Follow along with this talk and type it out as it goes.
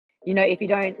if you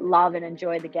don't love and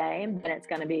enjoy the game, then it's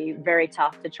going to be very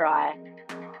tough to try.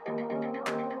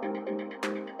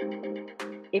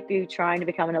 If you're trying to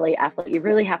become an elite athlete, you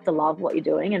really have to love what you're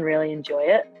doing and really enjoy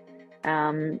it.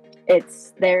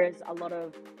 There's a lot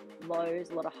of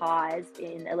lows, a lot of highs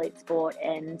in elite sport,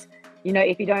 and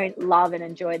if you don't love and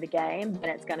enjoy the game, then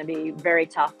it's going to be very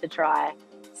tough to try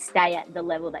stay at the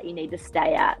level that you need to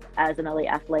stay at as an elite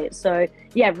athlete. So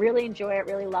yeah, really enjoy it,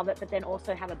 really love it, but then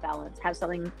also have a balance, have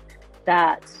something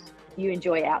that you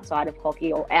enjoy outside of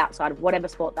hockey or outside of whatever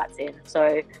sport that's in.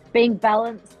 So being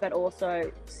balanced, but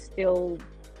also still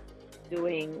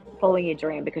following your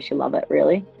dream because you love it,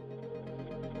 really.